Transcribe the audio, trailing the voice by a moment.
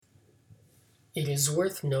It is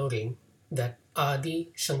worth noting that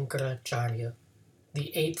Adi Shankaracharya,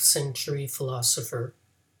 the 8th century philosopher,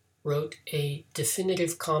 wrote a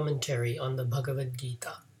definitive commentary on the Bhagavad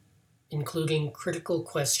Gita, including critical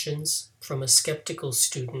questions from a skeptical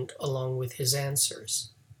student along with his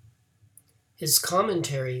answers. His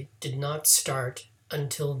commentary did not start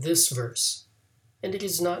until this verse, and it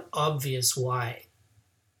is not obvious why.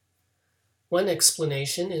 One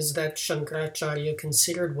explanation is that Shankaracharya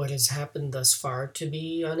considered what has happened thus far to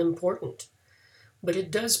be unimportant, but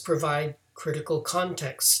it does provide critical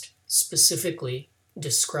context, specifically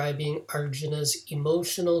describing Arjuna's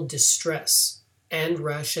emotional distress and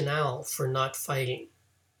rationale for not fighting.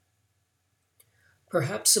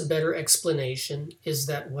 Perhaps a better explanation is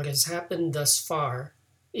that what has happened thus far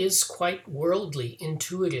is quite worldly,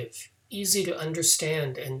 intuitive, easy to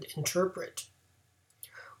understand and interpret.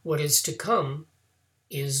 What is to come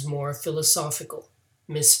is more philosophical,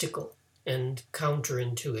 mystical, and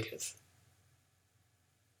counterintuitive.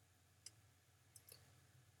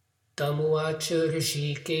 Tamuvacha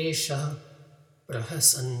Rishikesha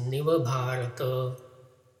Rahasaniva Bharata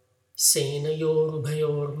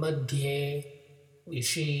Senayorubhayor Madhye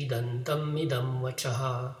Vishidantam Idam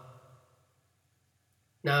Vachaha.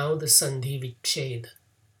 Now the Sandhi Viksheda.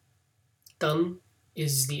 Tam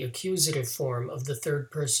is the accusative form of the third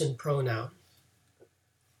person pronoun.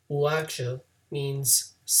 Uvacha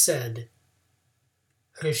means said.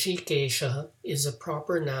 Hrishikesha is a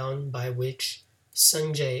proper noun by which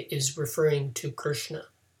Sanjay is referring to Krishna.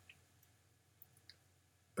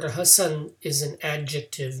 Prahasan is an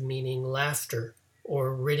adjective meaning laughter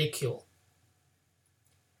or ridicule.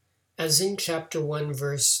 As in chapter 1,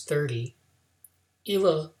 verse 30,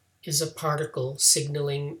 Iva is a particle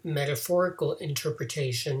signaling metaphorical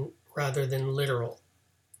interpretation rather than literal.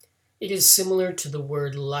 It is similar to the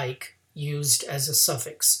word like used as a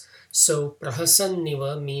suffix, so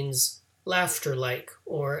prahasanniva means laughter-like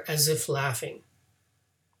or as if laughing.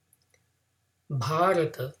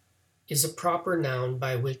 Bharata is a proper noun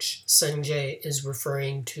by which Sanjay is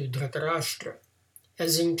referring to Dhritarashtra,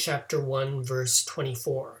 as in chapter 1, verse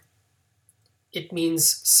 24. It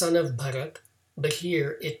means son of Bharat, but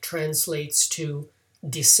here it translates to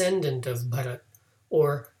descendant of Bharat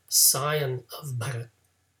or scion of Bharat.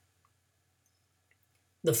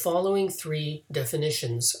 The following three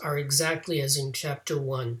definitions are exactly as in chapter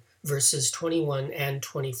 1, verses 21 and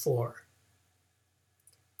 24.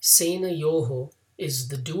 Sena yoho is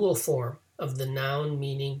the dual form of the noun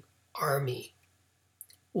meaning army.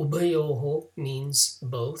 Ubhayoho means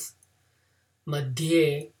both.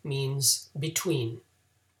 Madhye means between.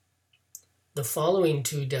 The following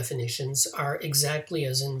two definitions are exactly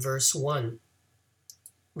as in verse 1.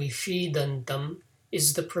 Vishidantam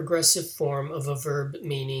is the progressive form of a verb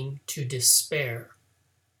meaning to despair.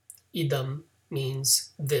 Idam means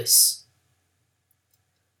this.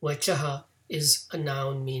 Vachaha is a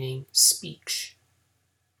noun meaning speech.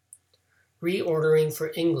 Reordering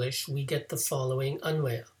for English, we get the following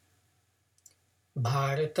anvaya.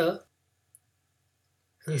 Bharata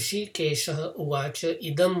Hrishikesha uvacha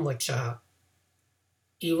idam vachaha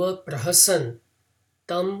Iva prahasan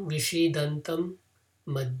tam vishidantam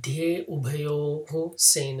madhye ubhayoho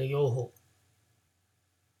senayoho.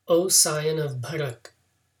 O scion of Bharat,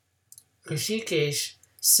 Hrishikesh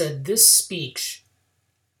said this speech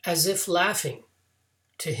as if laughing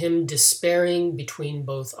to him despairing between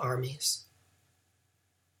both armies.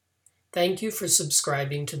 Thank you for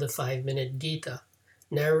subscribing to the 5-Minute Gita,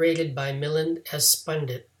 narrated by Milind S.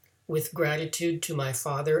 Pandit, with gratitude to my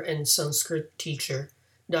father and Sanskrit teacher,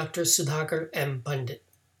 Dr. Sudhakar M. Pandit.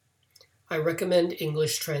 I recommend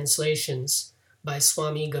English translations by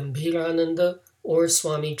Swami Gambhirananda or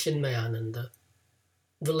Swami Chinmayananda.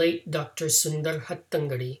 The late Dr. Sundar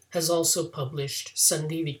Hattangadi has also published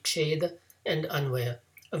Sandhi Viksheda and Anvaya,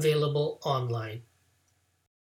 available online.